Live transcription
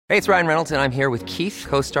Hey, it's Ryan Reynolds, and I'm here with Keith,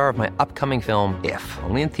 co-star of my upcoming film, If,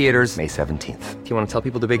 only in theaters May 17th. Do you want to tell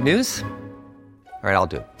people the big news? All right, I'll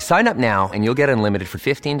do it. Sign up now and you'll get unlimited for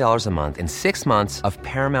 $15 a month and 6 months of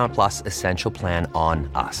Paramount Plus Essential Plan on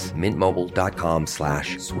us.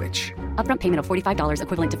 MintMobile.com/switch. Upfront payment of $45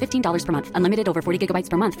 equivalent to $15 per month. Unlimited over 40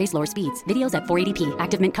 gigabytes per month. Face lower speeds. Videos at 480p.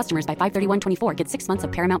 Active Mint customers by 531.24 get 6 months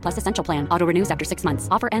of Paramount Plus Essential Plan. Auto renews after 6 months.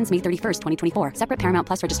 Offer ends May 31st, 2024. Separate Paramount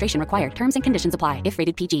Plus registration required. Terms and conditions apply if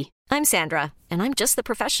rated PG. I'm Sandra, and I'm just the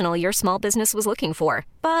professional your small business was looking for.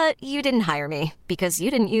 But you didn't hire me because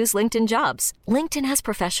you didn't use LinkedIn Jobs. LinkedIn has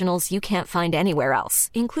professionals you can't find anywhere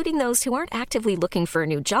else, including those who aren't actively looking for a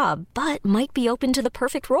new job, but might be open to the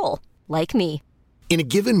perfect role, like me. In a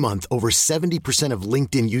given month, over 70% of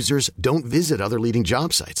LinkedIn users don't visit other leading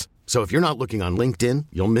job sites. So if you're not looking on LinkedIn,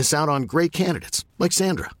 you'll miss out on great candidates like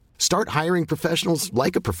Sandra. Start hiring professionals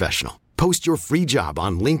like a professional. Post your free job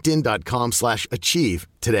on linkedin.com/achieve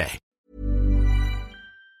today.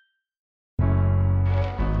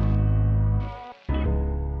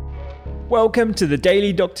 Welcome to the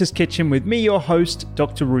Daily Doctor's Kitchen with me, your host,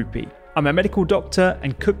 Dr. Rupi. I'm a medical doctor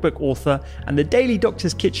and cookbook author, and the Daily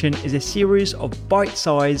Doctor's Kitchen is a series of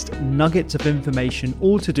bite-sized nuggets of information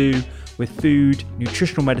all to do with food,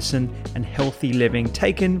 nutritional medicine, and healthy living,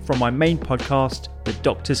 taken from my main podcast, the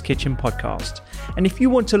Doctor's Kitchen Podcast. And if you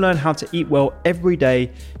want to learn how to eat well every day,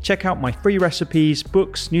 check out my free recipes,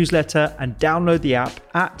 books, newsletter, and download the app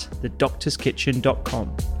at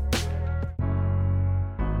thedoctorskitchen.com.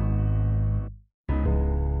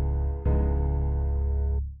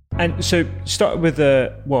 And so start with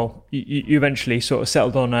you eventually sort of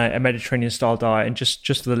settled on a Mediterranean style diet, and just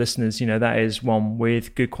for the listeners, that is one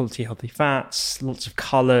with good quality healthy fats, lots of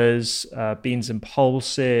colors, beans and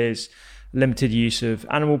pulses, limited use of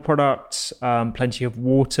animal products, plenty of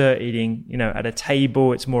water, eating, at a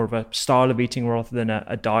table. It's more of a style of eating rather than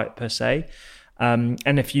a diet per se.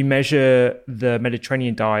 And if you measure the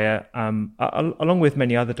Mediterranean diet, along with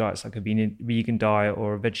many other diets like a vegan diet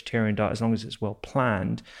or a vegetarian diet, as long as it's well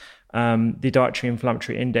planned, the Dietary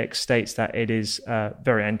Inflammatory Index states that it is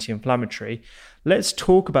very anti-inflammatory. Let's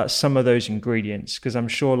talk about some of those ingredients, because I'm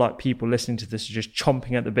sure like people listening to this are just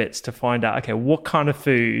chomping at the bits to find out, okay, what kind of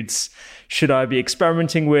foods should I be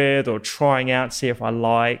experimenting with or trying out, see if I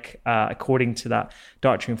like, according to that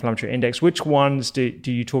Dietary Inflammatory Index. Which ones do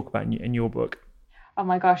you talk about in your book? Oh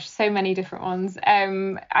my gosh, so many different ones.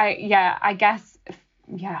 Oh my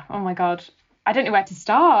God. I don't know where to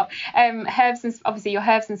start. Herbs and obviously your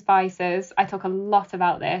herbs and spices. I talk a lot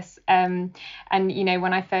about this. And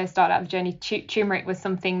when I first started out the journey, turmeric was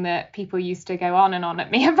something that people used to go on and on at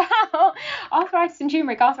me about. arthritis and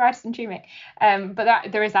turmeric.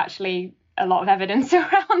 But there is actually a lot of evidence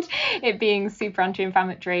around it being super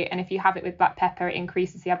anti-inflammatory, and if you have it with black pepper, it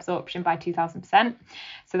increases the absorption by 2000%.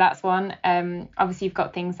 So that's one. Obviously you've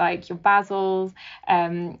got things like your basils,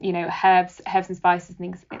 herbs and spices,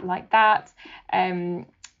 things like that. Oh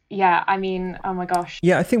my gosh.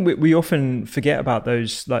 Yeah, I think we often forget about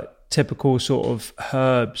those like typical sort of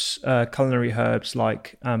herbs, culinary herbs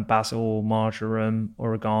like basil, marjoram,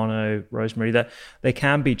 oregano, rosemary. That they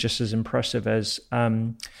can be just as impressive as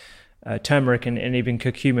turmeric and even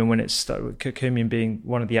curcumin, when it's curcumin being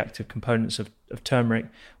one of the active components of turmeric.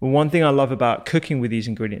 Well, one thing I love about cooking with these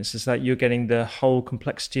ingredients is that you're getting the whole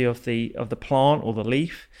complexity of the plant or the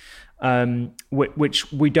leaf,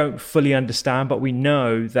 which we don't fully understand, but we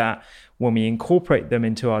know that when we incorporate them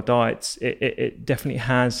into our diets, it definitely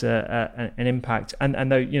has an impact.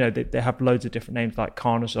 And though they have loads of different names like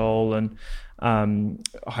carnosol and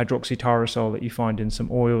hydroxytyrosol that you find in some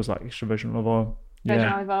oils like extra virgin olive oil.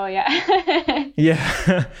 Olive oil, yeah.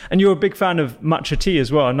 Yeah. And you're a big fan of matcha tea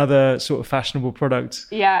as well, another sort of fashionable product.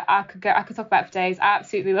 Yeah, I could talk about it for days. I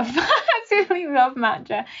absolutely love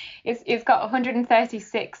matcha. It's got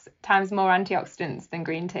 136 times more antioxidants than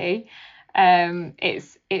green tea.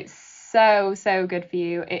 It's so good for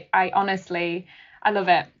you. I love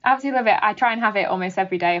it. I absolutely love it. I try and have it almost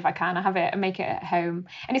every day if I can. I have it and make it at home.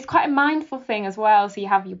 And it's quite a mindful thing as well. So you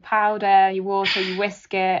have your powder, your water, you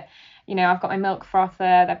whisk it. I've got my milk frother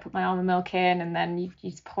that I put my almond milk in, and then you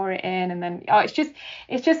just pour it in, and then it's just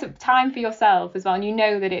time for yourself as well, and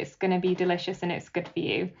that it's going to be delicious and it's good for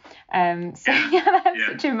you. That's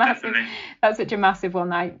such a massive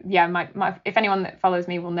one. If anyone that follows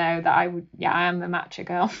me will know that I am the matcha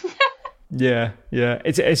girl. Yeah,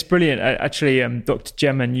 it's brilliant. Actually, Dr.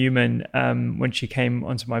 Gemma Newman, when she came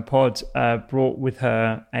onto my pod, brought with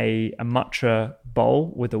her a matcha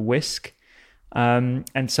bowl with a whisk. And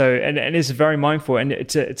it's very mindful, and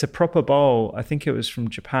it's a proper bowl. I think it was from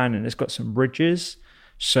Japan, and it's got some ridges.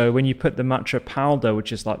 So when you put the matcha powder,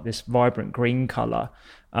 which is like this vibrant green color,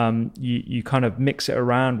 you kind of mix it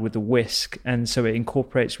around with a whisk, and so it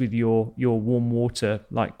incorporates with your warm water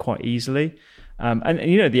like quite easily. And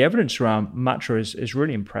the evidence around matcha is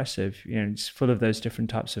really impressive. It's full of those different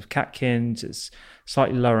types of catechins. It's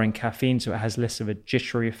slightly lower in caffeine, so it has less of a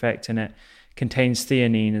jittery effect, and it contains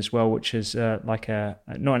theanine as well, which is not an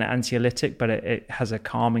anxiolytic, but it has a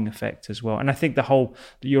calming effect as well. And I think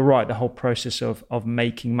you're right, the whole process of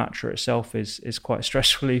making matcha itself is quite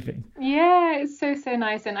stress relieving. Yeah, it's so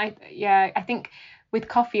nice. And I think with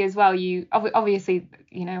coffee as well, you obviously,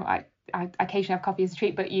 I occasionally have coffee as a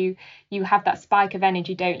treat, but you have that spike of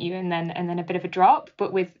energy, don't you? And then a bit of a drop.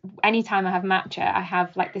 But with any time I have matcha, I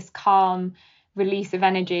have like this calm release of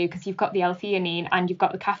energy, because you've got the L-theanine and you've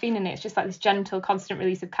got the caffeine, and it's just like this gentle, constant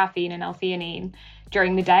release of caffeine and L-theanine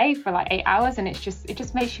during the day for like 8 hours, and it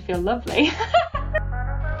just makes you feel lovely.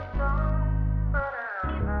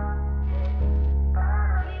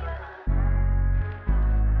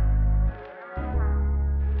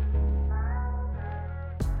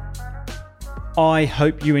 I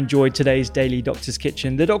hope you enjoyed today's Daily Doctor's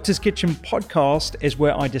Kitchen. The Doctor's Kitchen podcast is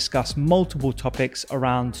where I discuss multiple topics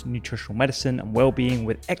around nutritional medicine and well-being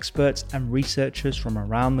with experts and researchers from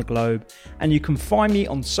around the globe. And you can find me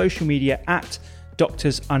on social media at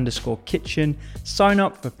doctors_kitchen. Sign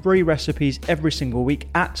up for free recipes every single week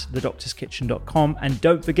at thedoctorskitchen.com. And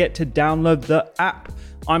don't forget to download the app.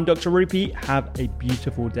 I'm Dr. Rupy. Have a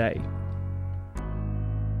beautiful day.